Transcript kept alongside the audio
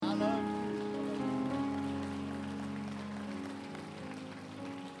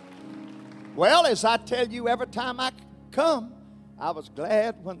Well, as I tell you, every time I come, I was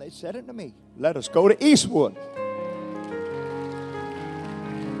glad when they said it to me. Let us go to Eastwood.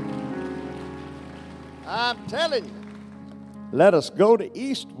 I'm telling you, let us go to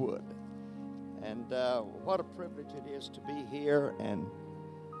Eastwood. And what a privilege it is to be here and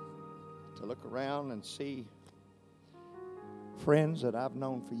to look around and see friends that I've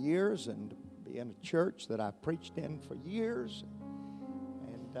known for years and be in a church that I've preached in for years.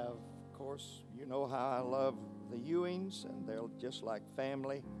 And of course, you know how I love the Ewings, and they're just like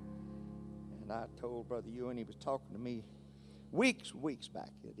family. And I told Brother Ewing, he was talking to me weeks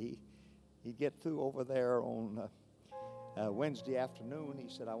back, that he'd get through over there on Wednesday afternoon. He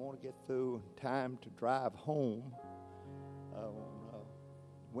said, I want to get through in time to drive home on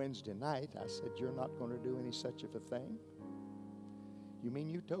Wednesday night. I said, you're not going to do any such of a thing? You mean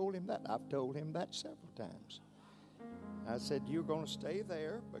you told him that? I've told him that several times. I said, you're going to stay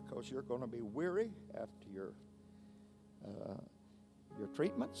there because you're going to be weary after your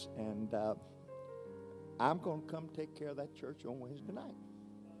treatments, and I'm going to come take care of that church on Wednesday night.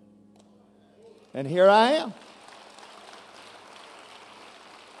 And here I am.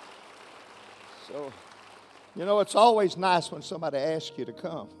 So, you know, it's always nice when somebody asks you to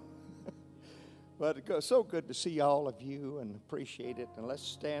come. But it's so good to see all of you and appreciate it. And let's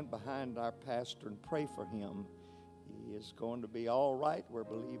stand behind our pastor and pray for him. He is going to be all right. We're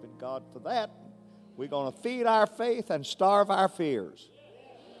believing God for that. We're going to feed our faith and starve our fears.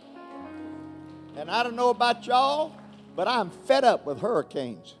 And I don't know about y'all, but I'm fed up with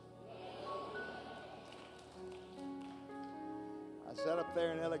hurricanes. I sat up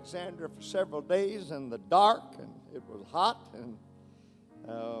there in Alexandria for several days in the dark, and it was hot, and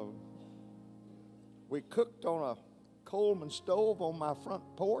we cooked on a Coleman stove on my front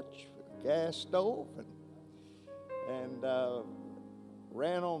porch, a gas stove, and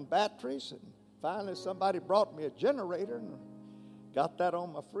ran on batteries. And finally somebody brought me a generator and got that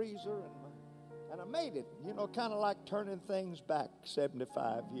on my freezer, and I made it, you know, kind of like turning things back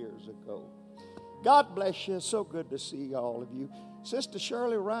 75 years ago. God bless you. It's so good to see all of you. Sister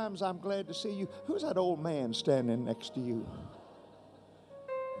Shirley Rhymes, I'm glad to see you. Who's that old man standing next to you?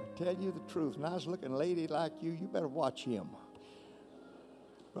 I tell you the truth, nice looking lady like you, you better watch him.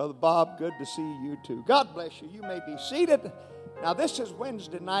 Brother Bob, good to see you too. God bless you. You may be seated. Now, this is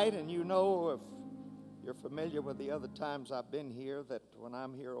Wednesday night, and you know, if you're familiar with the other times I've been here, that when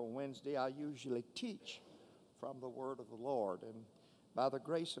I'm here on Wednesday, I usually teach from the Word of the Lord. And by the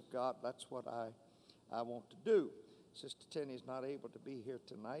grace of God, that's what I want to do. Sister Tenny's not able to be here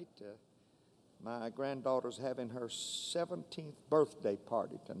tonight. My granddaughter's having her 17th birthday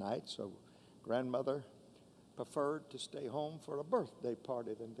party tonight, so grandmother preferred to stay home for a birthday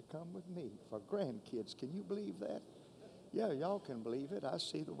party than to come with me for grandkids. Can you believe that? Yeah, y'all can believe it. I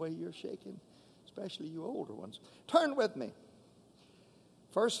see the way you're shaking, especially you older ones. Turn with me.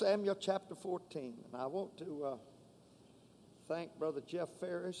 1 Samuel chapter 14. And I want to thank Brother Jeff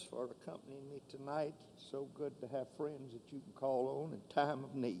Ferris for accompanying me tonight. So good to have friends that you can call on in time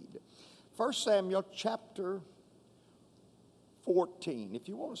of need. 1 Samuel chapter 14. If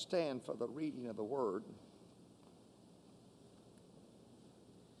you want to stand for the reading of the word.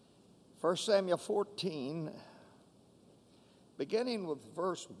 1 Samuel 14, beginning with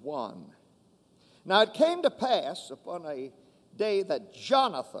verse 1. Now it came to pass upon a day that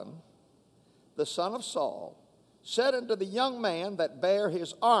Jonathan, the son of Saul, said unto the young man that bare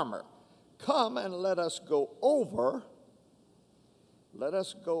his armor, Come and let us go over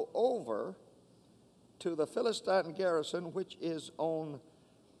to the Philistine garrison which is on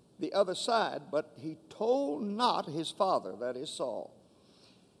the other side. But he told not his father, that is Saul.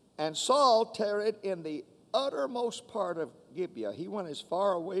 And Saul tarried in the uttermost part of Gibeah. He went as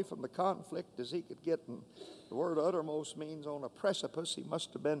far away from the conflict as he could get. And the word uttermost means on a precipice. He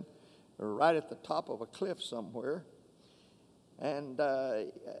must have been right at the top of a cliff somewhere. And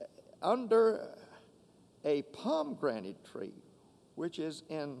under a pomegranate tree, which is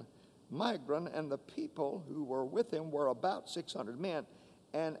in Migron, and the people who were with him were about 600 men.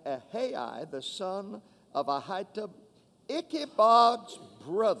 And Ahai, the son of Ahitub, Ichabod's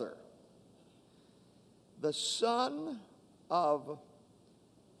brother, the son of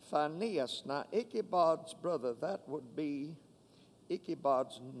Phinehas. Now, Ichabod's brother, that would be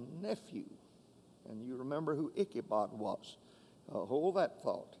Ichabod's nephew. And you remember who Ichabod was. Hold that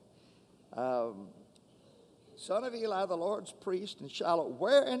thought. Son of Eli, the Lord's priest in Shiloh,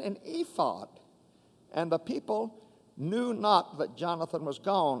 wearing an ephod. And the people knew not that Jonathan was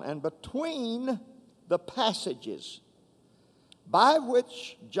gone. And between the passages by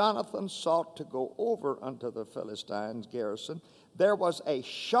which Jonathan sought to go over unto the Philistines' garrison, there was a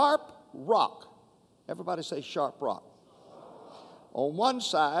sharp rock. Everybody say sharp rock. On one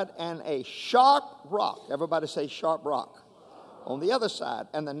side, and a sharp rock. Everybody say sharp rock. On the other side.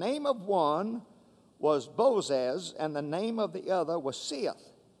 And the name of one was Bozez, and the name of the other was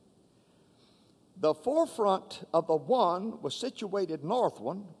Seath. The forefront of the one was situated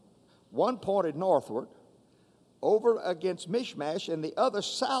northward, one pointed northward, over against Mishmash, and the other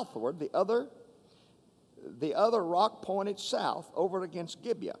southward. The other rock pointed south, over against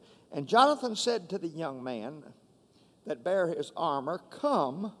Gibeah. And Jonathan said to the young man that bare his armor,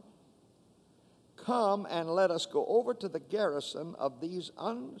 Come and let us go over to the garrison of these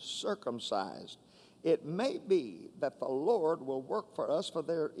uncircumcised. It may be that the Lord will work for us, for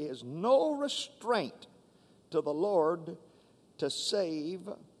there is no restraint to the Lord to save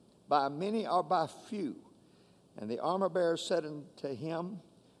by many or by few. And the armor bearer said unto him,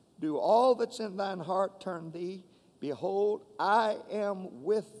 Do all that's in thine heart turn thee. Behold, I am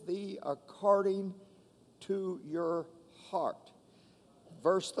with thee according to your heart.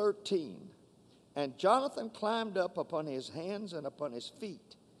 Verse 13. And Jonathan climbed up upon his hands and upon his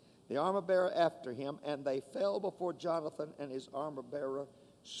feet, the armor bearer after him, and they fell before Jonathan, and his armor bearer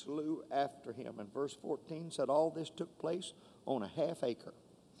slew after him. And verse 14 said all this took place on a half acre.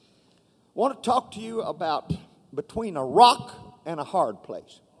 I want to talk to you about between a rock and a hard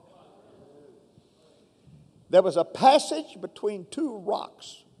place. There was a passage between two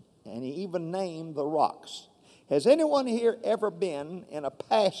rocks, and he even named the rocks. Has anyone here ever been in a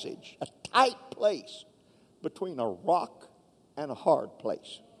passage, a tight place, between a rock and a hard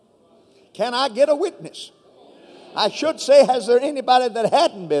place? Can I get a witness? I should say, has there anybody that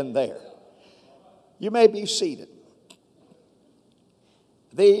hadn't been there? You may be seated.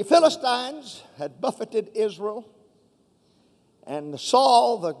 The Philistines had buffeted Israel, and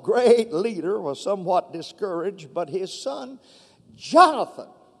Saul, the great leader, was somewhat discouraged, but his son Jonathan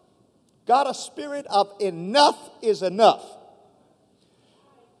got a spirit of enough is enough.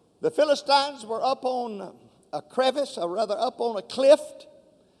 The Philistines were up on a crevice, or rather up on a cliff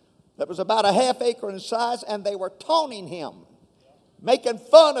that was about a half acre in size, and they were taunting him, making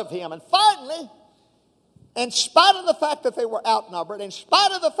fun of him. And finally, in spite of the fact that they were outnumbered, in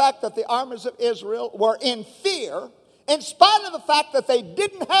spite of the fact that the armies of Israel were in fear, in spite of the fact that they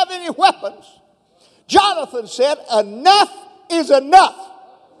didn't have any weapons, Jonathan said, Enough is enough.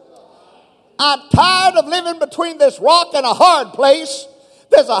 I'm tired of living between this rock and a hard place.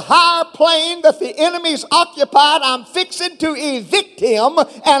 There's a higher plane that the enemy's occupied. I'm fixing to evict him, and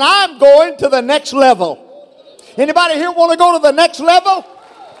I'm going to the next level. Anybody here want to go to the next level?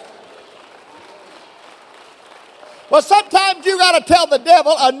 Well, sometimes you got to tell the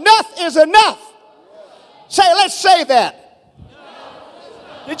devil, enough is enough. Let's say that.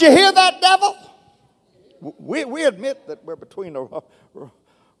 Did you hear that, devil? We admit that we're between a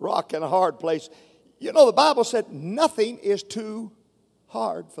rock and a hard place. You know, the Bible said nothing is too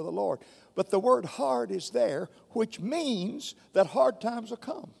hard for the Lord. But the word hard is there, which means that hard times will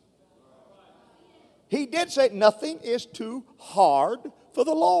come. He did say nothing is too hard for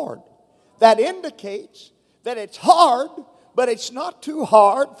the Lord. That indicates that it's hard, but it's not too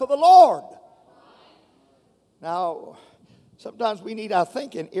hard for the Lord. Now, sometimes we need our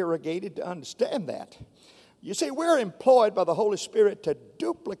thinking irrigated to understand that. You see, we're employed by the Holy Spirit to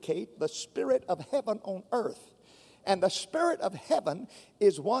duplicate the spirit of heaven on earth. And the spirit of heaven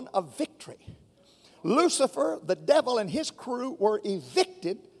is one of victory. Lucifer, the devil, and his crew were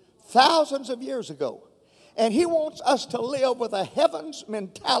evicted thousands of years ago. And he wants us to live with a heaven's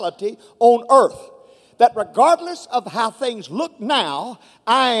mentality on earth. That regardless of how things look now,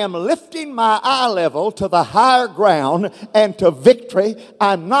 I am lifting my eye level to the higher ground and to victory.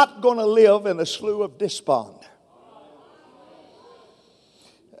 I'm not going to live in the slough of despond.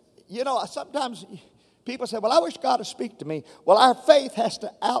 You know, sometimes people say, well, I wish God would speak to me. Well, our faith has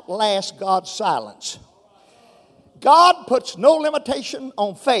to outlast God's silence. God puts no limitation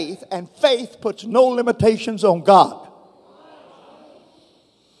on faith, and faith puts no limitations on God.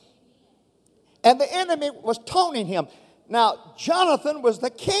 And the enemy was taunting him. Now, Jonathan was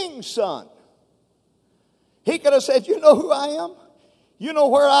the king's son. He could have said, you know who I am? You know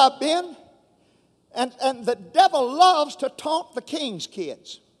where I've been? And the devil loves to taunt the king's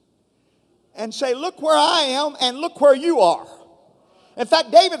kids and say, look where I am and look where you are. In fact,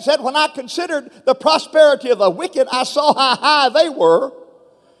 David said, when I considered the prosperity of the wicked, I saw how high they were.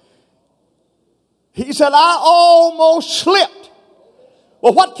 He said, I almost slipped.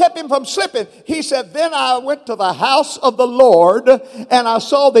 Well, what kept him from slipping? He said, then I went to the house of the Lord and I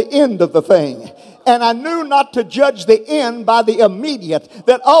saw the end of the thing. And I knew not to judge the end by the immediate,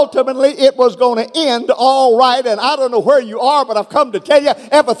 that ultimately it was going to end all right. And I don't know where you are, but I've come to tell you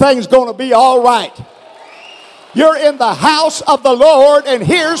everything's going to be all right. You're in the house of the Lord, and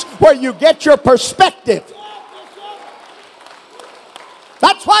here's where you get your perspective.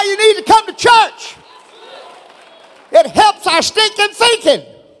 That's why you need to come to church. It helps our stinking thinking.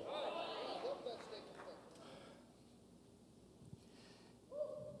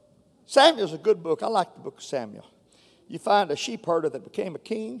 Samuel's a good book. I like the book of Samuel. You find a sheep herder that became a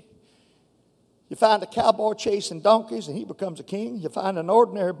king. You find a cowboy chasing donkeys and he becomes a king. You find an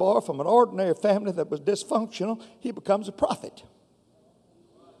ordinary boy from an ordinary family that was dysfunctional. He becomes a prophet.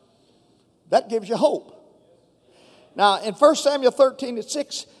 That gives you hope. Now, in 1 Samuel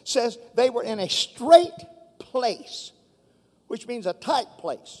 13:6 says they were in a straight place, which means a tight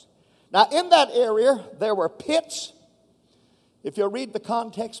place. Now, in that area, there were pits. If you'll read the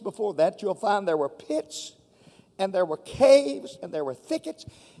context before that, you'll find there were pits, and there were caves, and there were thickets.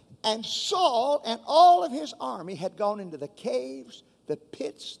 And Saul and all of his army had gone into the caves, the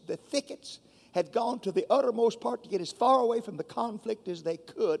pits, the thickets, had gone to the uttermost part to get as far away from the conflict as they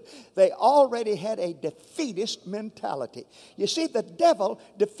could. They already had a defeatist mentality. You see, the devil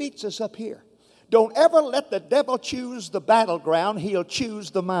defeats us up here. Don't ever let the devil choose the battleground. He'll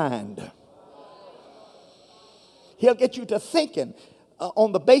choose the mind. He'll get you to thinking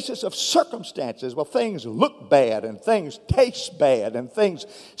on the basis of circumstances. Well, things look bad, and things taste bad, and things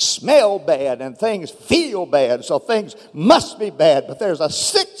smell bad, and things feel bad, so things must be bad. But there's a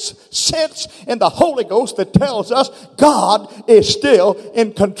sixth sense in the Holy Ghost that tells us God is still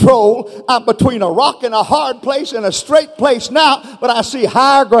in control. I'm between a rock and a hard place and a straight place now, but I see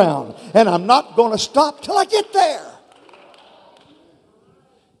higher ground, and I'm not going to stop till I get there.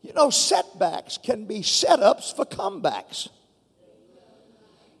 You know, setbacks can be setups for comebacks.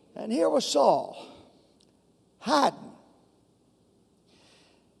 And here was Saul, hiding.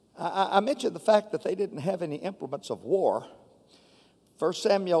 I mentioned the fact that they didn't have any implements of war. 1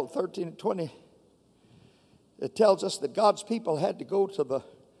 Samuel 13:20, it tells us that God's people had to go to the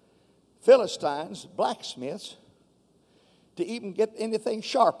Philistines, blacksmiths, to even get anything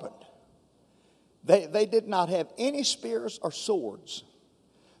sharpened. They did not have any spears or swords.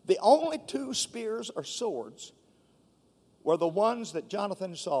 The only two spears or swords were the ones that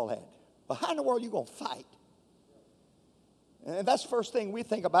Jonathan and Saul had. Well, how in the world are you going to fight? And that's the first thing we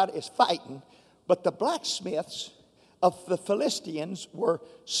think about is fighting. But the blacksmiths of the Philistines were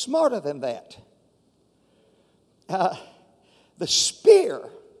smarter than that. The spear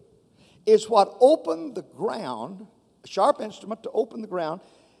is what opened the ground, a sharp instrument to open the ground,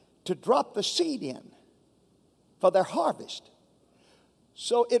 to drop the seed in for their harvest.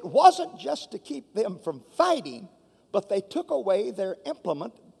 So it wasn't just to keep them from fighting, but they took away their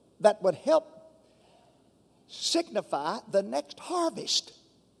implement that would help signify the next harvest.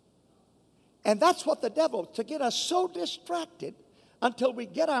 And that's what the devil, to get us so distracted until we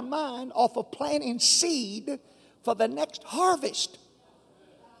get our mind off of planting seed for the next harvest.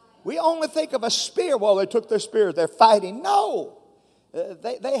 We only think of a spear. Well, they took their spear, they're fighting. No,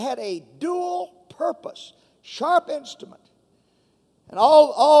 they had a dual purpose, sharp instrument. And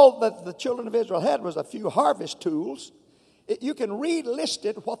all that the children of Israel had was a few harvest tools. You can read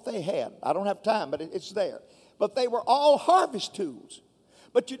listed what they had. I don't have time, but it's there. But they were all harvest tools.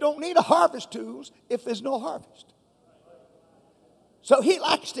 But you don't need a harvest tools if there's no harvest. So he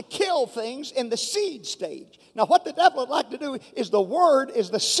likes to kill things in the seed stage. Now what the devil would like to do is the word is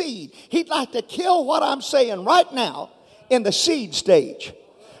the seed. He'd like to kill what I'm saying right now in the seed stage.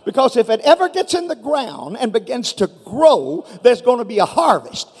 Because if it ever gets in the ground and begins to grow, there's going to be a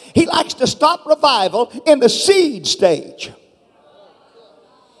harvest. He likes to stop revival in the seed stage.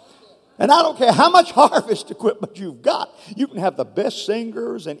 And I don't care how much harvest equipment you've got. You can have the best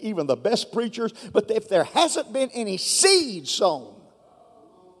singers and even the best preachers, but if there hasn't been any seed sown.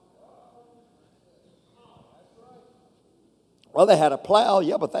 Well, they had a plow,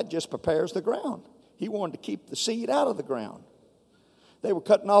 yeah, but that just prepares the ground. He wanted to keep the seed out of the ground. They were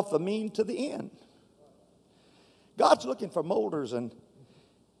cutting off the mean to the end. God's looking for molders and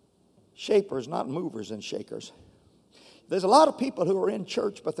shapers, not movers and shakers. There's a lot of people who are in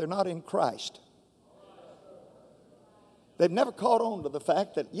church, but they're not in Christ. They've never caught on to the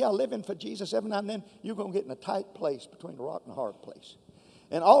fact that, living for Jesus every now and then, you're going to get in a tight place between a rock and a hard place.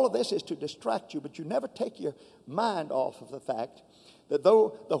 And all of this is to distract you, but you never take your mind off of the fact that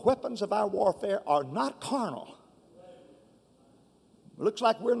though the weapons of our warfare are not carnal, it looks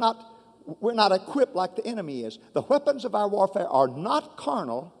like we're not equipped like the enemy is. The weapons of our warfare are not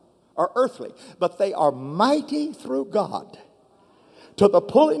carnal or earthly, but they are mighty through God to the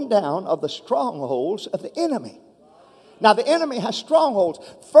pulling down of the strongholds of the enemy. Now, the enemy has strongholds.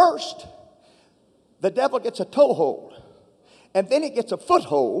 First, the devil gets a toehold, and then he gets a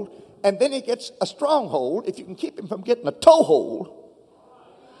foothold, and then he gets a stronghold. If you can keep him from getting a toehold,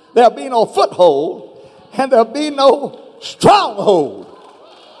 there'll be no foothold, and there'll be no stronghold.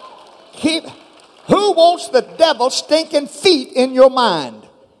 Who wants the devil's stinking feet in your mind?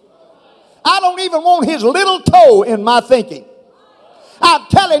 I don't even want his little toe in my thinking. I'm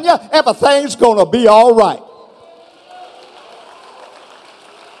telling you, everything's going to be all right.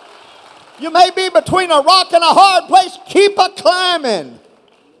 You may be between a rock and a hard place. Keep a climbing.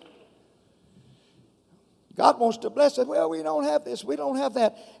 God wants to bless us. Well, we don't have this. We don't have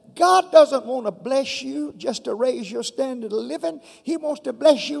that. God doesn't want to bless you just to raise your standard of living. He wants to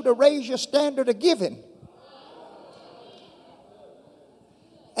bless you to raise your standard of giving.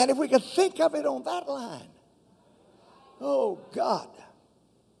 And if we could think of it on that line, oh God,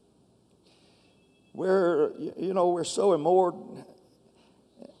 we're so immured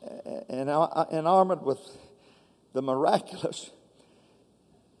and armored with the miraculous.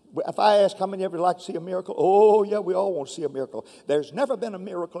 If I ask how many of you like to see a miracle, oh yeah, we all want to see a miracle. There's never been a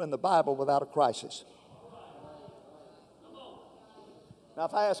miracle in the Bible without a crisis. Now,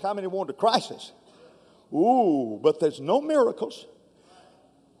 if I ask how many want a crisis, but there's no miracles.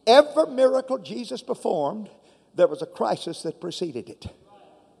 Every miracle Jesus performed, there was a crisis that preceded it.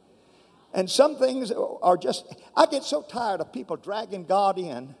 And some things are just, I get so tired of people dragging God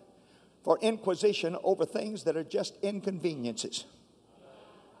in for inquisition over things that are just inconveniences.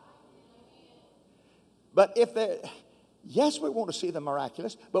 But yes, we want to see the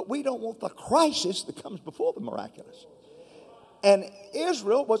miraculous, but we don't want the crisis that comes before the miraculous. And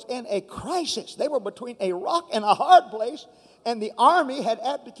Israel was in a crisis. They were between a rock and a hard place, and the army had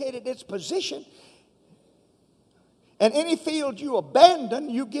abdicated its position. And any field you abandon,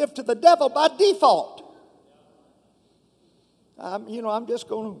 you give to the devil by default. I'm just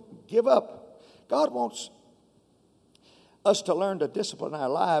going to give up. God wants us to learn to discipline our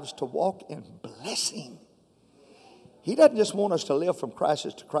lives to walk in blessing. He doesn't just want us to live from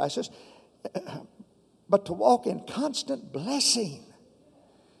crisis to crisis, but to walk in constant blessing.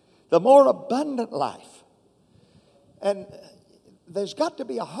 The more abundant life. And there's got to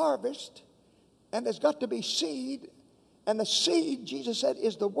be a harvest, and there's got to be seed. And the seed, Jesus said,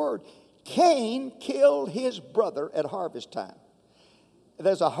 is the word. Cain killed his brother at harvest time.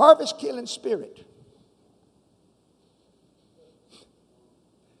 There's a harvest killing spirit.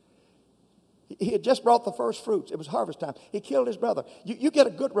 He had just brought the first fruits. It was harvest time. He killed his brother. You get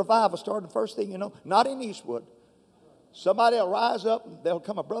a good revival started, the first thing you know, not in Eastwood. Somebody will rise up and there'll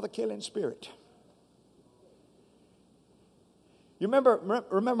come a brother killing spirit. You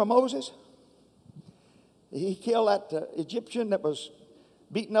remember Moses? He killed that Egyptian that was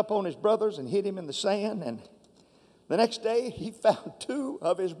beating up on his brothers and hid him in the sand. And the next day, he found two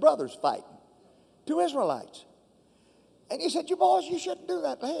of his brothers fighting. Two Israelites. And he said, you boys, you shouldn't do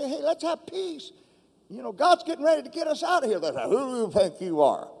that. Hey, let's have peace. God's getting ready to get us out of here. They said, who do you think you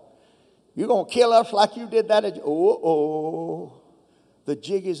are? You're going to kill us like you did that? The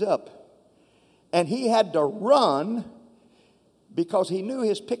jig is up. And he had to run because he knew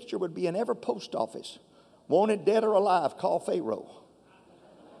his picture would be in every post office. Wanted dead or alive, call Pharaoh.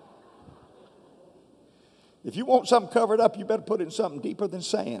 If you want something covered up, you better put it in something deeper than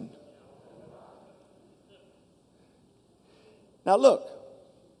sand. Now look,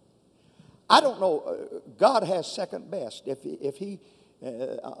 I don't know. God has second best. If he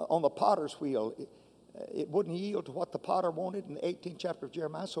on the potter's wheel, it wouldn't yield to what the potter wanted in the 18th chapter of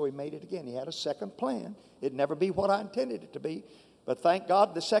Jeremiah, so he made it again. He had a second plan. It'd never be what I intended it to be. But thank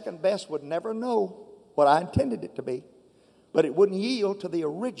God the second best would never know what I intended it to be. But it wouldn't yield to the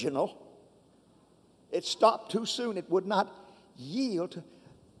original. It stopped too soon. It would not yield to.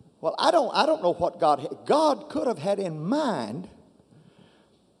 Well, I don't know what God could have had in mind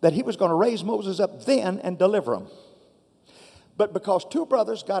that he was going to raise Moses up then and deliver him. But because two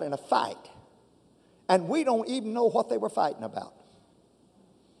brothers got in a fight, and we don't even know what they were fighting about,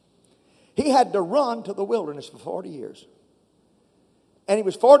 he had to run to the wilderness for 40 years. And he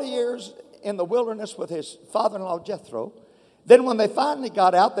was 40 years in the wilderness with his father-in-law Jethro. Then when they finally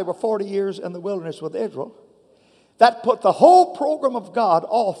got out, they were 40 years in the wilderness with Israel. That put the whole program of God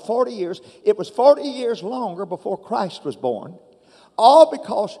off 40 years. It was 40 years longer before Christ was born. All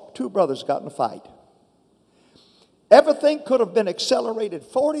because two brothers got in a fight. Everything could have been accelerated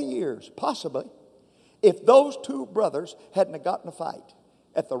 40 years, possibly, if those two brothers hadn't gotten a fight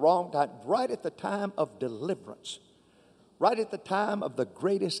at the wrong time, right at the time of deliverance, right at the time of the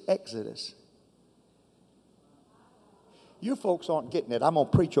greatest exodus. You folks aren't getting it. I'm going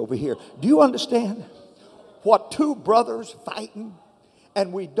to preach over here. Do you understand what two brothers fighting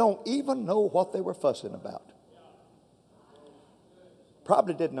and we don't even know what they were fussing about?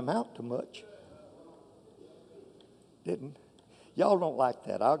 Probably didn't amount to much. Didn't. Y'all don't like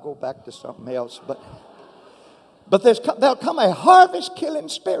that. I'll go back to something else. But there'll come a harvest killing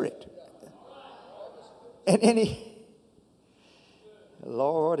spirit. And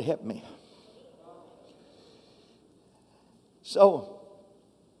Lord help me. So,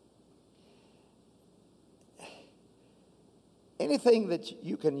 anything that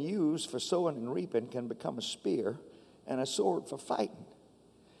you can use for sowing and reaping can become a spear and a sword for fighting.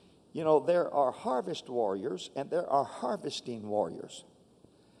 You know, there are harvest warriors and there are harvesting warriors.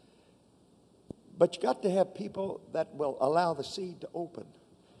 But you got to have people that will allow the seed to open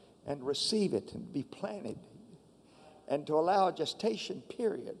and receive it and be planted and to allow a gestation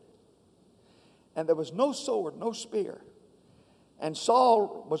period. And there was no sword, no spear. And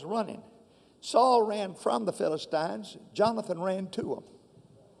Saul was running. Saul ran from the Philistines. Jonathan ran to them.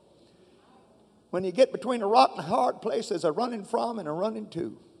 When you get between a rock and a hard place, there's a running from and a running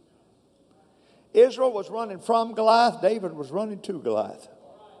to. Israel was running from Goliath. David was running to Goliath.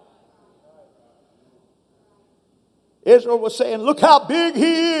 Israel was saying, look how big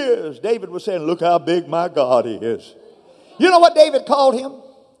he is. David was saying, look how big my God is. You know what David called him?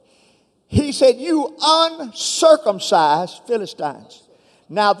 He said, you uncircumcised Philistines.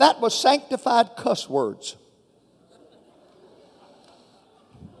 Now that was sanctified cuss words.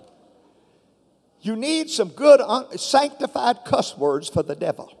 You need some good sanctified cuss words for the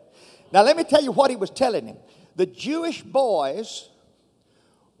devil. Now let me tell you what he was telling him. The Jewish boys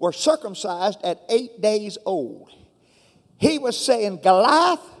were circumcised at 8 days old. He was saying,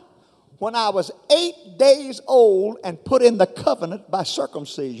 Goliath, when I was 8 days old and put in the covenant by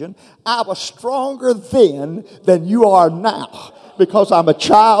circumcision, I was stronger then than you are now because I'm a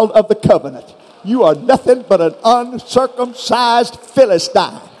child of the covenant. You are nothing but an uncircumcised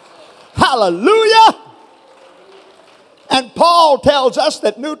Philistine. Hallelujah! And Paul tells us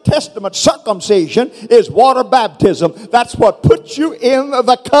that New Testament circumcision is water baptism. That's what puts you in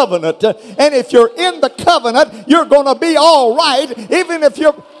the covenant. And if you're in the covenant, you're going to be all right, even if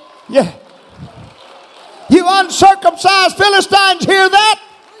you're... Yeah. You uncircumcised Philistines, hear that?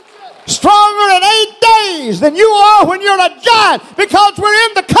 Stronger in 8 days than you are when you're a giant, because we're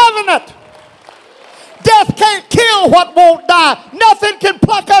in the covenant. Death can't kill what won't die. Nothing can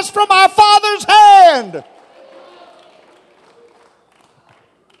pluck us from our Father's hand.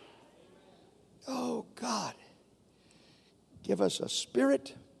 Oh, God, give us a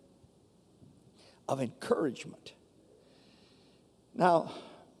spirit of encouragement. Now,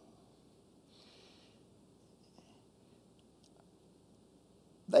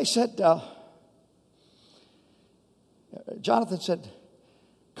 they said, Jonathan said,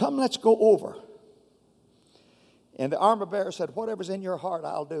 come, let's go over. And the armor bearer said, whatever's in your heart,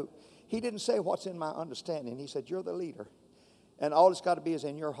 I'll do. He didn't say what's in my understanding. He said, you're the leader. And all it's got to be is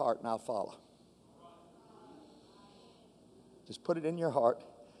in your heart, and I'll follow. Just put it in your heart.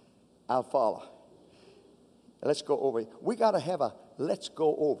 I'll follow. Let's go over. We got to have a let's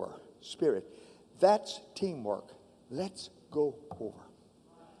go over spirit. That's teamwork. Let's go over.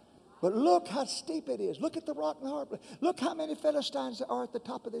 But look how steep it is. Look at the rock and the hard place. Look how many Philistines there are at the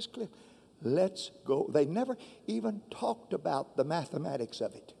top of this cliff. Let's go. They never even talked about the mathematics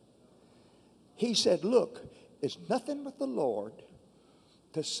of it. He said, look, it's nothing with the Lord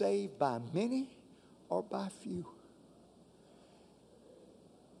to save by many or by few.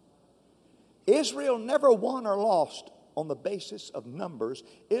 Israel never won or lost on the basis of numbers.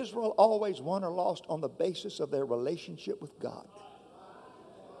 Israel always won or lost on the basis of their relationship with God.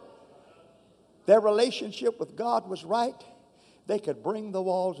 Their relationship with God was right. They could bring the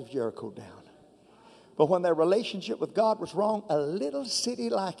walls of Jericho down. But when their relationship with God was wrong, a little city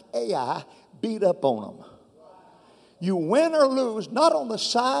like Ai beat up on them. You win or lose not on the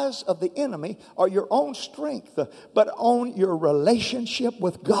size of the enemy or your own strength, but on your relationship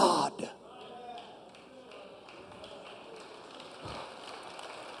with God.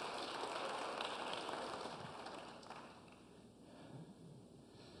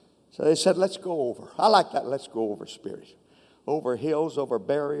 So they said, let's go over. I like that let's go over spirit. Over hills, over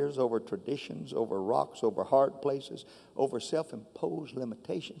barriers, over traditions, over rocks, over hard places, over self-imposed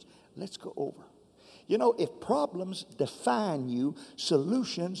limitations. Let's go over. You know, if problems define you,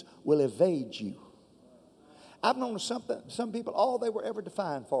 solutions will evade you. I've known some people, all they were ever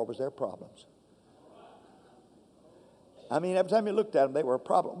defined for was their problems. I mean, every time you looked at them, they were a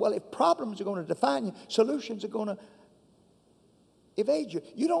problem. Well, if problems are going to define you, solutions are going to evade you.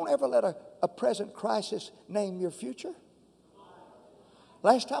 You don't ever let a present crisis name your future.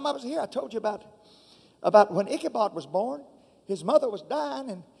 Last time I was here, I told you about when Ichabod was born. His mother was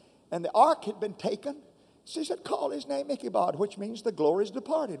dying, and the ark had been taken. She said, call his name Ichabod, which means the glory is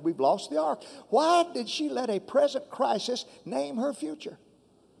departed. We've lost the ark. Why did she let a present crisis name her future?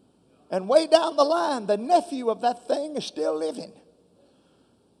 And way down the line, the nephew of that thing is still living.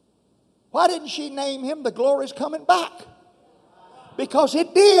 Why didn't she name him the glory's coming back? Because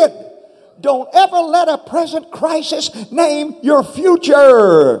it did. Don't ever let a present crisis name your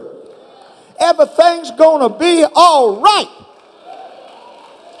future. Everything's going to be all right.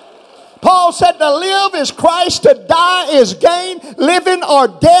 Paul said to live is Christ, to die is gain. Living or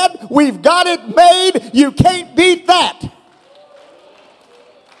dead, we've got it made. You can't beat that.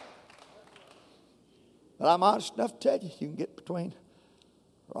 But I'm honest enough to tell you, you can get between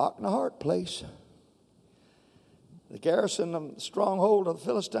a rock and a hard place. The garrison of the stronghold of the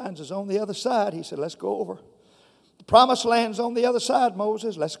Philistines is on the other side. He said, let's go over. The promised land's on the other side,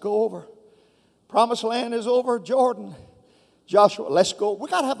 Moses. Let's go over. Promised land is over Jordan. Joshua, let's go. We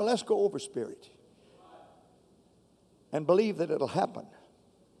got to have a let's go over spirit. And believe that it'll happen.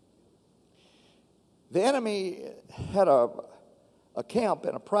 The enemy had a camp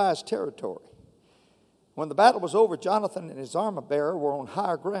in a prized territory. When the battle was over, Jonathan and his armor bearer were on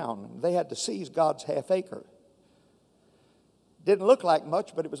higher ground. And they had to seize God's half acre. Didn't look like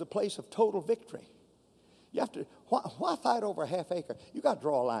much, but it was a place of total victory. You have to, why fight over a half acre? You got to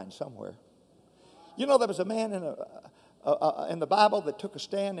draw a line somewhere. You know, there was a man in the Bible that took a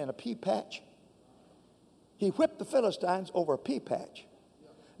stand in a pea patch. He whipped the Philistines over a pea patch.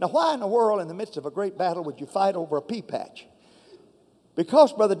 Now, why in the world, in the midst of a great battle, would you fight over a pea patch?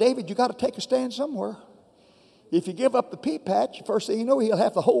 Because, Brother David, you got to take a stand somewhere. If you give up the pea patch, first thing you know, he'll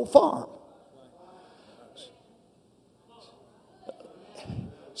have the whole farm.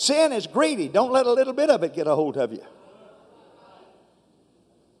 Sin is greedy. Don't let a little bit of it get a hold of you.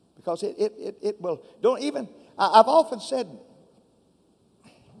 Because it will. Don't even. I've often said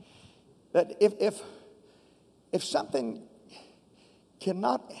that if something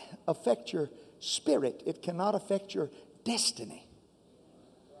cannot affect your spirit, it cannot affect your destiny.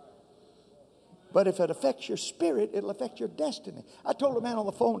 But if it affects your spirit, it'll affect your destiny. I told a man on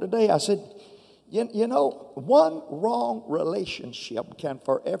the phone today, I said, you know, one wrong relationship can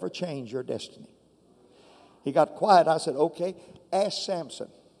forever change your destiny. He got quiet. I said, okay, ask Samson.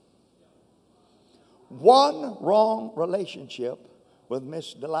 One wrong relationship with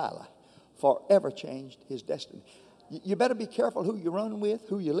Miss Delilah forever changed his destiny. You better be careful who you run with,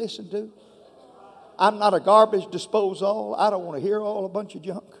 who you listen to. I'm not a garbage disposal. I don't want to hear all a bunch of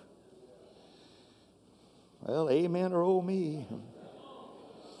junk. Well, amen or oh me.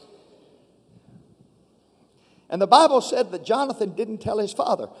 And the Bible said that Jonathan didn't tell his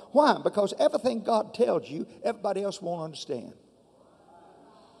father. Why? Because everything God tells you, everybody else won't understand.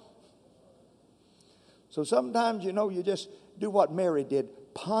 So sometimes, you know, you just do what Mary did.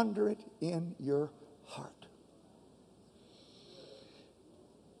 Ponder it in your heart.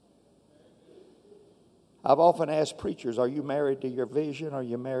 I've often asked preachers, are you married to your vision or are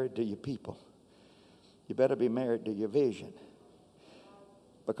you married to your people? You better be married to your vision.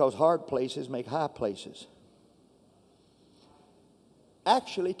 Because hard places make high places.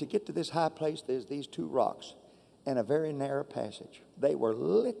 Actually, to get to this high place, there's these two rocks and a very narrow passage. They were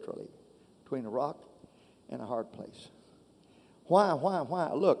literally between a rock and a hard place. Why?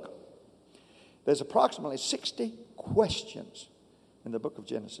 Look, there's approximately 60 questions in the book of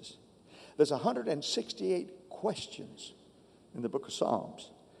Genesis. There's 168 questions in the book of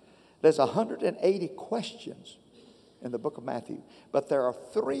Psalms. There's 180 questions in the book of Matthew. But there are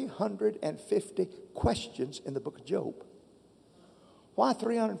 350 questions in the book of Job. Why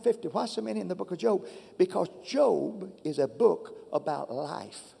 350? Why so many in the book of Job? Because Job is a book about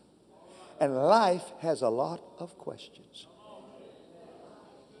life. And life has a lot of questions.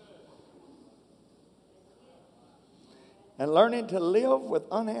 And learning to live with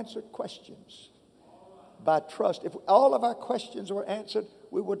unanswered questions by trust. If all of our questions were answered,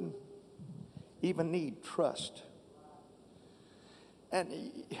 we wouldn't even need trust. And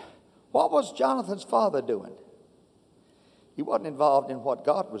what was Jonathan's father doing? He wasn't involved in what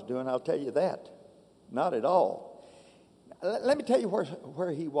God was doing, I'll tell you that. Not at all. Let me tell you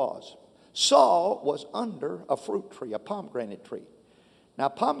where he was. Saul was under a fruit tree, a pomegranate tree. Now,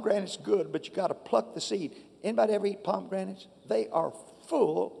 pomegranate's good, but you got to pluck the seed. Anybody ever eat pomegranates? They are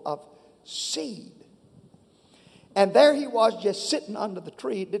full of seed. And there he was just sitting under the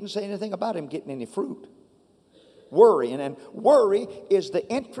tree. It didn't say anything about him getting any fruit. Worrying. And worry is the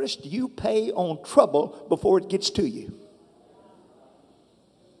interest you pay on trouble before it gets to you.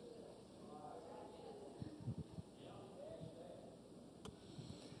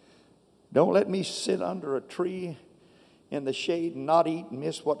 Don't let me sit under a tree in the shade and not eat and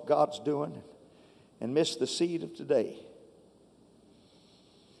miss what God's doing and miss the seed of today.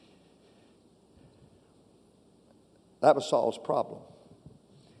 That was Saul's problem.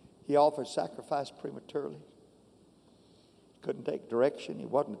 He offered sacrifice prematurely. Couldn't take direction. He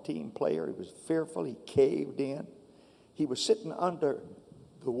wasn't a team player. He was fearful. He caved in. He was sitting under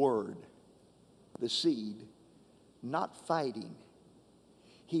the word, the seed, not fighting.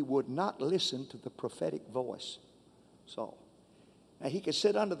 He would not listen to the prophetic voice. Saul. Now he could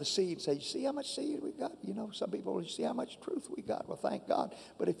sit under the seed and say, you see how much seed we got? You know, some people, you see how much truth we got? Well, thank God.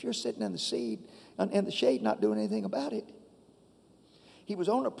 But if you're sitting in the seed, in the shade, not doing anything about it. He was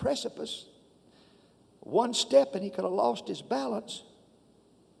on a precipice. One step and he could have lost his balance.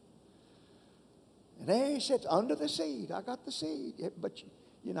 And there he sits under the seed. I got the seed. But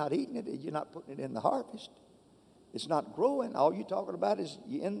you're not eating it. You're not putting it in the harvest. It's not growing. All you're talking about is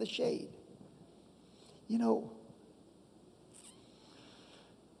you're in the shade. You know,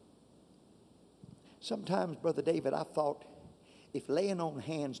 sometimes, Brother David, I thought, if laying on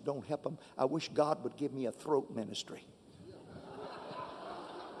hands don't help them, I wish God would give me a throat ministry.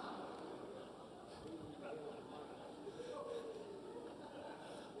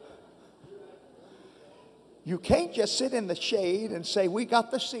 You can't just sit in the shade and say, we got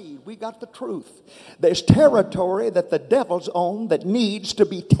the seed, we got the truth. There's territory that the devil's on that needs to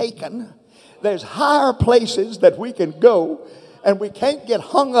be taken. There's higher places that we can go, and we can't get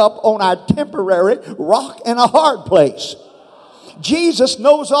hung up on our temporary rock and a hard place. Jesus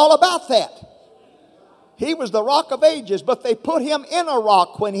knows all about that. He was the rock of ages, but they put him in a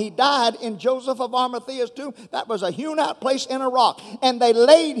rock when he died in Joseph of Arimathea's tomb. That was a hewn out place in a rock. And they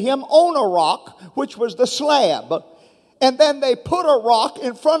laid him on a rock, which was the slab. And then they put a rock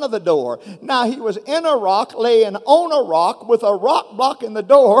in front of the door. Now he was in a rock, laying on a rock with a rock blocking the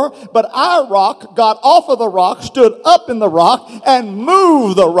door. But our rock got off of the rock, stood up in the rock, and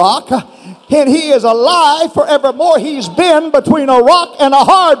moved the rock. And he is alive forevermore. He's been between a rock and a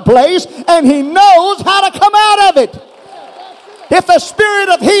hard place, and he knows how to come out of it. If the spirit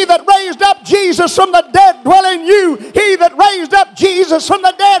of he that raised up Jesus from the dead dwell in you, he that raised up Jesus from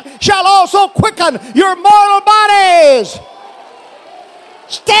the dead shall also quicken your mortal bodies.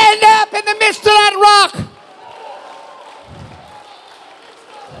 Stand up in the midst of that rock.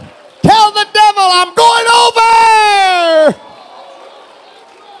 Tell the devil, I'm going over.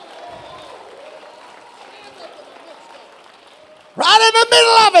 Right in the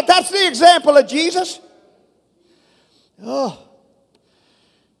middle of it. That's the example of Jesus. Oh.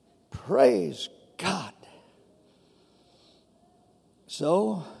 Praise God.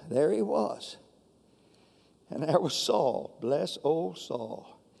 So there he was. And there was Saul. Bless old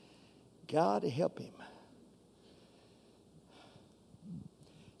Saul. God help him.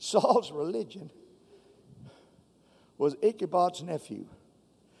 Saul's religion was Ichabod's nephew.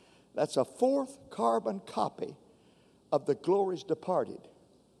 That's a fourth carbon copy of the glory's departed.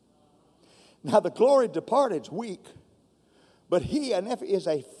 Now the glory departed's weak. But he, a nephew, is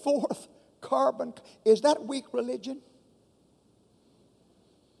a fourth carbon. Is that weak religion?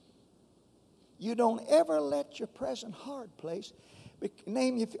 You don't ever let your present hard place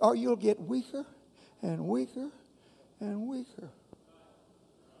name you, or you'll get weaker and weaker and weaker.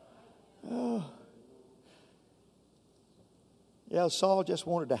 Oh. Yeah, Saul just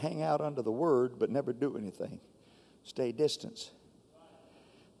wanted to hang out under the word but never do anything. Stay distance.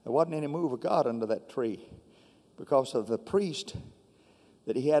 There wasn't any move of God under that tree. Because of the priest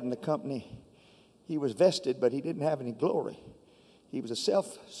that he had in the company, he was vested, but he didn't have any glory. He was a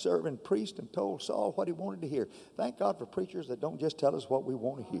self-serving priest and told Saul what he wanted to hear. Thank God for preachers that don't just tell us what we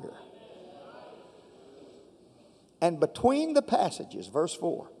want to hear. And between the passages, verse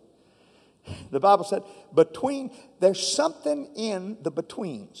 4, the Bible said, there's something in the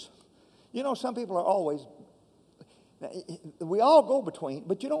betweens. You know, some people are always, we all go between,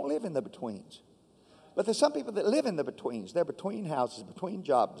 but you don't live in the betweens. But there's some people that live in the betweens. They're between houses, between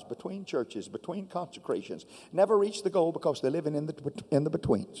jobs, between churches, between consecrations. Never reach the goal because they're living in the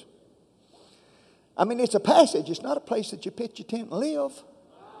betweens. I mean, it's a passage. It's not a place that you pitch your tent and live.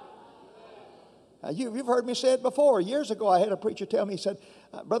 Now, you've heard me say it before. Years ago, I had a preacher tell me, he said,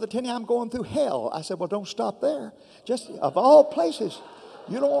 Brother Tenney, I'm going through hell. I said, well, don't stop there. Just of all places,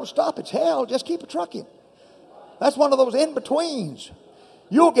 you don't want to stop. It's hell. Just keep it trucking. That's one of those in-betweens.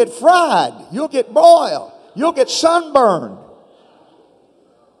 You'll get fried. You'll get broiled. You'll get sunburned.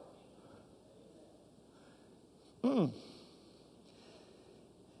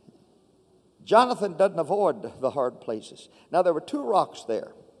 Jonathan doesn't avoid the hard places. Now, there were two rocks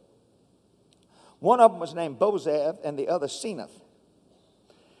there. One of them was named Bozez and the other Seneth.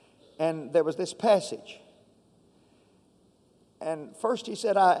 And there was this passage. And first he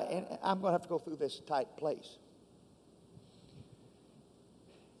said, I'm going to have to go through this tight place.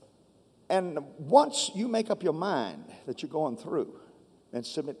 And once you make up your mind that you're going through and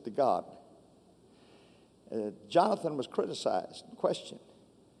submit to God, Jonathan was criticized and questioned,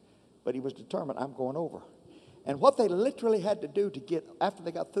 but he was determined, I'm going over. And what they literally had to do to get, after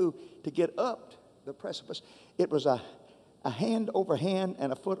they got through, to get up the precipice, it was a hand over hand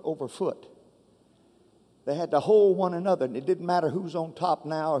and a foot over foot. They had to hold one another, and it didn't matter who's on top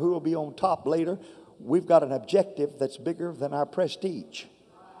now or who will be on top later. We've got an objective that's bigger than our prestige.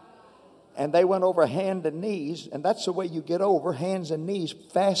 And they went over hand and knees, and that's the way you get over, hands and knees,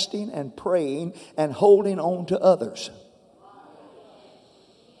 fasting and praying and holding on to others.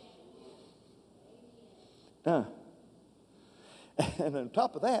 And on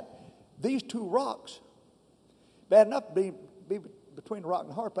top of that, these two rocks, bad enough to be between a rock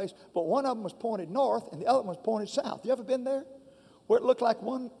and a hard place, but one of them was pointed north and the other one was pointed south. You ever been there? Where it looked like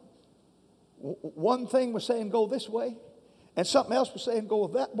one thing was saying go this way and something else was saying go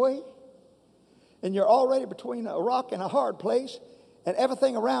that way. And you're already between a rock and a hard place, and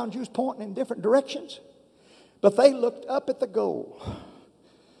everything around you is pointing in different directions. But they looked up at the goal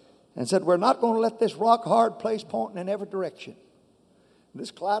and said, we're not going to let this rock hard place pointing in every direction. This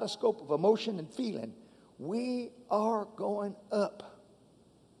kaleidoscope of emotion and feeling, we are going up.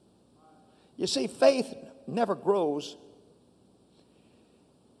 You see, faith never grows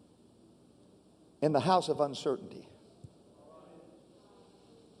in the house of uncertainty.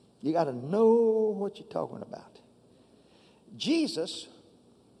 You got to know what you're talking about. Jesus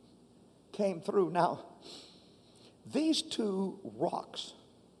came through. Now, these two rocks,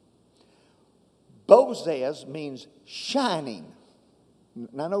 Bozez means shining.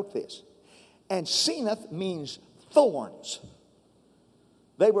 Now note this. And Zenith means thorns.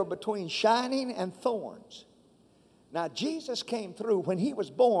 They were between shining and thorns. Now, Jesus came through. When he was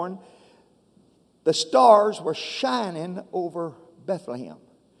born, the stars were shining over Bethlehem.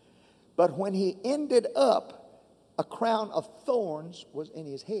 But when he ended up, a crown of thorns was in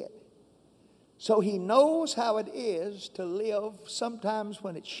his head. So he knows how it is to live sometimes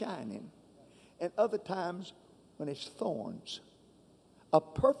when it's shining and other times when it's thorns. A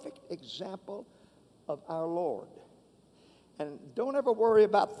perfect example of our Lord. And don't ever worry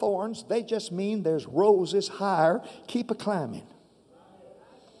about thorns. They just mean there's roses higher. Keep a climbing.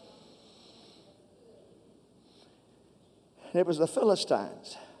 It was the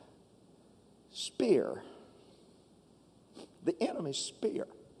Philistines' spear, the enemy's spear,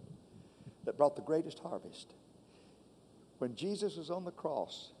 that brought the greatest harvest. When Jesus was on the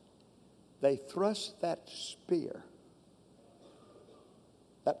cross, they thrust that spear.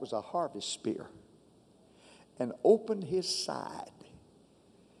 That was a harvest spear. And opened his side.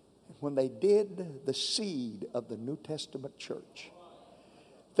 When they did, the seed of the New Testament church.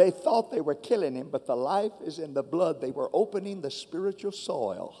 They thought they were killing him, but the life is in the blood. They were opening the spiritual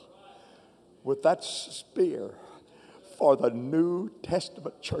soil with that spear for the New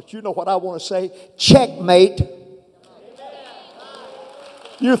Testament church. You know what I want to say? Checkmate.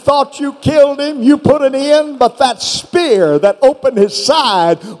 You thought you killed him, you put it in, but that spear that opened his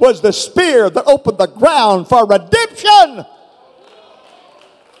side was the spear that opened the ground for redemption.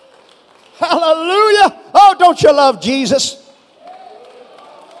 Hallelujah. Oh, don't you love Jesus?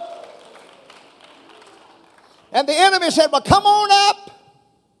 And the enemy said, well, come on up.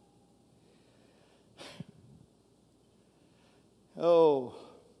 Oh,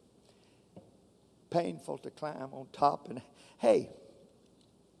 painful to climb on top. And hey,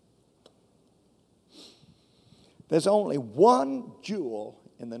 there's only one jewel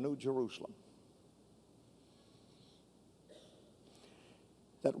in the New Jerusalem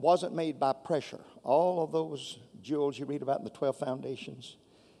that wasn't made by pressure. All of those jewels you read about in the 12 foundations,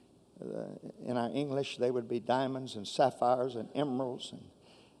 in our English, they would be diamonds and sapphires and emeralds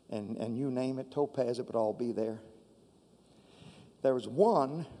and you name it, topaz, it would all be there. There was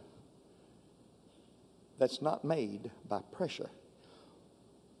one that's not made by pressure.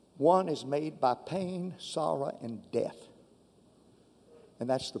 One is made by pain, sorrow, and death. And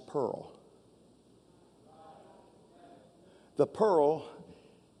that's the pearl. The pearl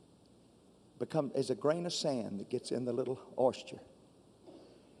is a grain of sand that gets in the little oyster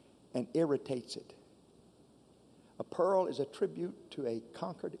and irritates it. A pearl is a tribute to a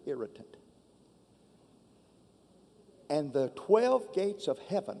conquered irritant. And the 12 gates of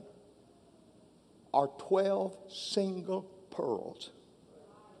heaven are 12 single pearls.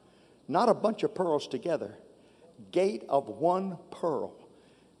 Not a bunch of pearls together. Gate of one pearl.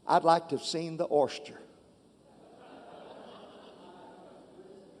 I'd like to have seen the oyster.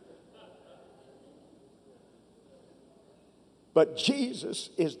 But Jesus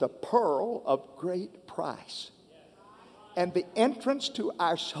is the pearl of great price. And the entrance to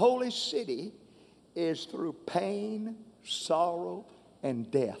our holy city is through pain, sorrow, and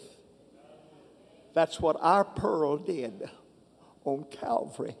death. That's what our pearl did on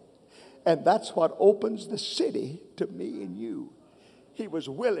Calvary. And that's what opens the city to me and you. He was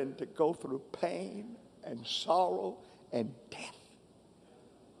willing to go through pain and sorrow and death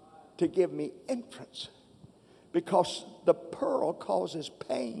to give me entrance. Because the pearl causes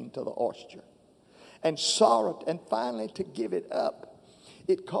pain to the oyster and sorrow. And finally, to give it up,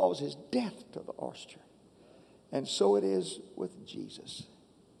 it causes death to the oyster. And so it is with Jesus.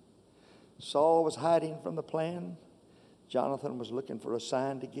 Saul was hiding from the plan. Jonathan was looking for a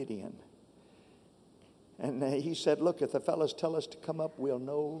sign to get in. And he said, look, if the fellows tell us to come up, we'll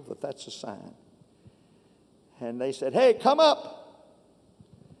know that that's a sign. And they said, hey, come up.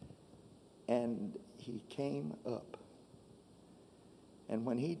 And he came up. And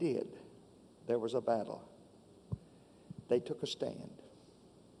when he did, there was a battle. They took a stand.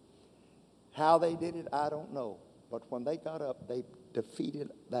 How they did it, I don't know. But when they got up, they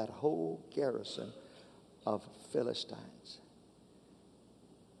defeated that whole garrison of Philistines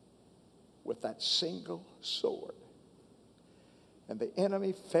with that single sword. And the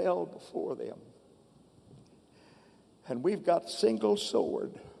enemy fell before them. And we've got single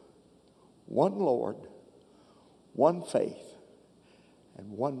sword, one Lord, one faith,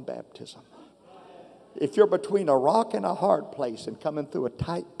 and one baptism. If you're between a rock and a hard place and coming through a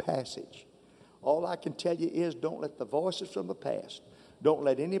tight passage, all I can tell you is don't let the voices from the past, don't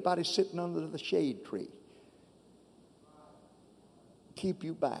let anybody sitting under the shade tree keep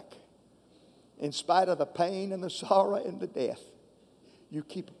you back. In spite of the pain and the sorrow and the death, you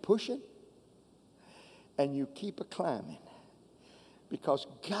keep pushing and you keep climbing, because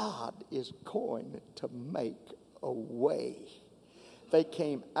God is going to make a way. They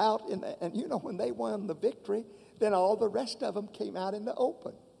came out and you know, when they won the victory, then all the rest of them came out in the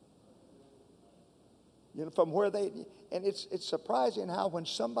open. You know, from where and it's surprising how when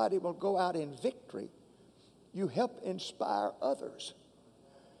somebody will go out in victory, you help inspire others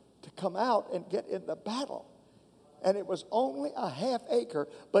to come out and get in the battle. And it was only a half acre,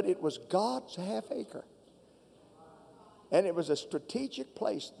 but it was God's half acre. And it was a strategic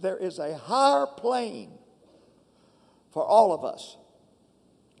place. There is a higher plane for all of us.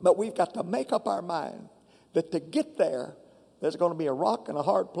 But we've got to make up our mind that to get there, there's going to be a rock and a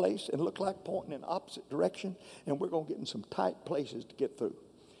hard place and look like pointing in the opposite direction, and we're going to get in some tight places to get through.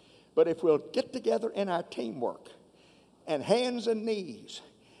 But if we'll get together in our teamwork and hands and knees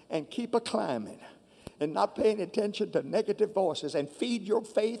and keep a climbing and not paying attention to negative voices and feed your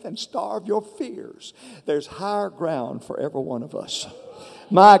faith and starve your fears, there's higher ground for every one of us.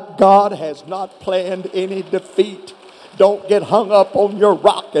 My God has not planned any defeat. Don't get hung up on your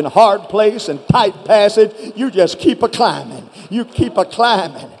rock and hard place and tight passage. You just keep a climbing. You keep a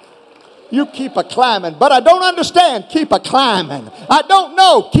climbing. You keep a climbing. But I don't understand. Keep a climbing. I don't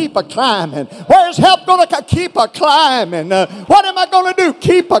know. Keep a climbing. Where's help going to keep a climbing? What am I going to do?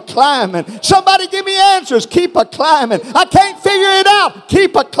 Keep a climbing. Somebody give me answers. Keep a climbing. I can't figure it out.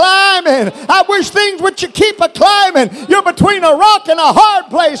 Keep a climbing. I wish things would you keep a climbing. You're between a rock and a hard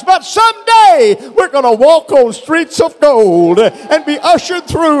place. But someday we're going to walk on streets of gold and be ushered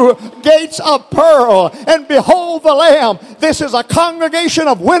through gates of pearl and behold the Lamb. This is a congregation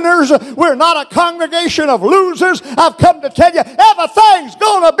of winners. We're not a congregation of losers. I've come to tell you, everything's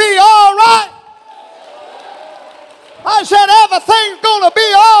going to be all right. I said, everything's going to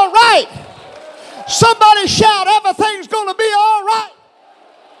be all right. Somebody shout, everything's going to be all right.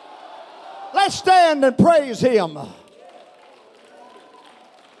 Let's stand and praise Him.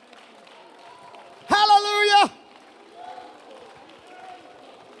 Hallelujah.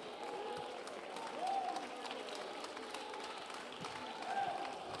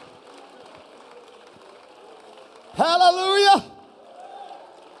 Hallelujah.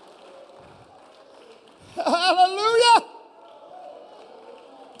 Hallelujah.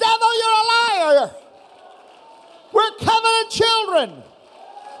 Devil, you're a liar. We're covenant children.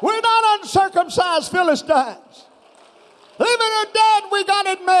 We're not uncircumcised Philistines. Living or dead, we got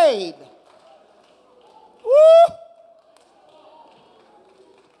it made. Woo!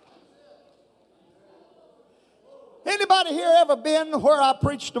 Anybody here ever been where I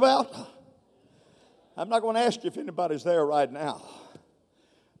preached about? I'm not going to ask you if anybody's there right now.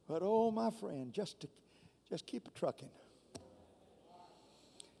 But oh, my friend, just keep it trucking.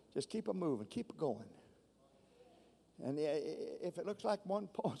 Just keep it moving. Keep it going. And if it looks like one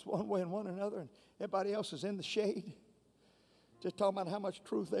point's one way and one another and everybody else is in the shade, just talking about how much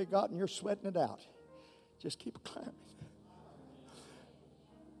truth they got and you're sweating it out. Just keep climbing.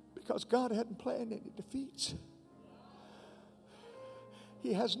 Because God hadn't planned any defeats.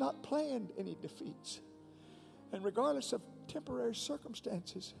 He has not planned any defeats. And regardless of temporary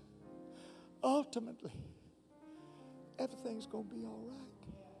circumstances, ultimately, everything's going to be all right.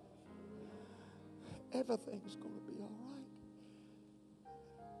 Everything's going to be all right.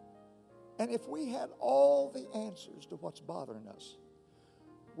 And if we had all the answers to what's bothering us,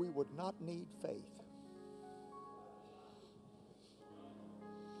 we would not need faith.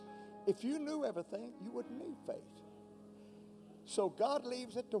 If you knew everything, you wouldn't need faith. So God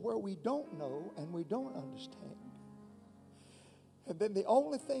leaves it to where we don't know and we don't understand. And then the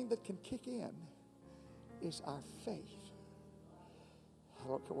only thing that can kick in is our faith. I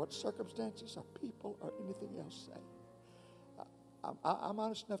don't care what circumstances or people or anything else say. I'm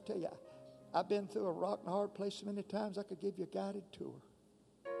honest enough to tell you, I've been through a rock and a hard place so many times I could give you a guided tour.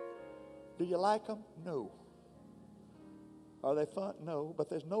 Do you like them? No. Are they fun? No.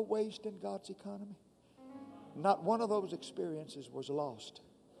 But there's no waste in God's economy. Not one of those experiences was lost.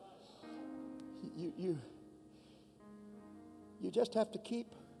 You just have to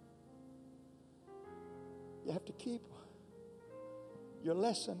keep your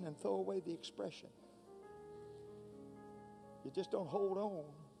lesson and throw away the expression. You just don't hold on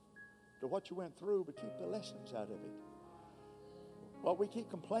to what you went through, but keep the lessons out of it. What we keep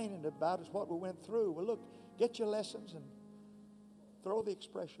complaining about is what we went through. Well, look, get your lessons and throw the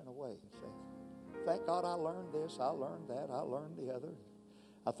expression away. Say, thank God I learned this, I learned that, I learned the other.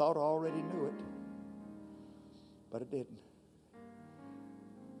 I thought I already knew it, but I didn't.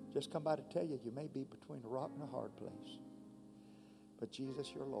 Just come by to tell you, you may be between a rock and a hard place. But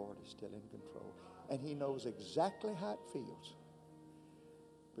Jesus, your Lord, is still in control. And He knows exactly how it feels.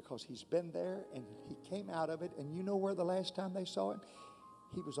 Because He's been there and He came out of it. And you know where the last time they saw Him?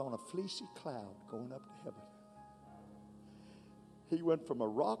 He was on a fleecy cloud going up to heaven. He went from a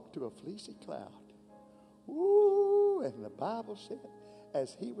rock to a fleecy cloud. Ooh, and the Bible said,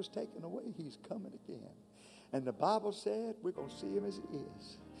 as He was taken away, He's coming again. And the Bible said, we're going to see Him as He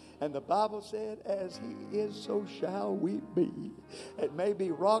is. And the Bible said, as He is, so shall we be. It may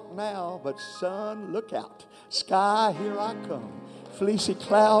be rock now, but sun, look out. Sky, here I come. Fleecy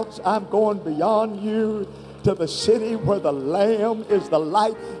clouds, I'm going beyond you to the city where the Lamb is the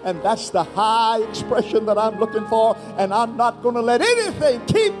light. And that's the high expression that I'm looking for. And I'm not going to let anything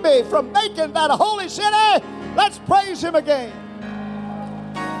keep me from making that a holy city. Let's praise Him again.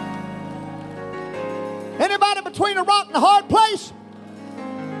 Anybody between a rock and a hard place?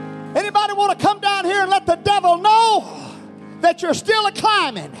 Anybody want to come down here and let the devil know that you're still a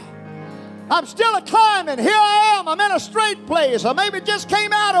climbing? I'm still a climbing. Here I am. I'm in a straight place. I maybe just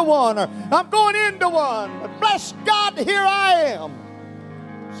came out of one, or I'm going into one. But bless God, here I am.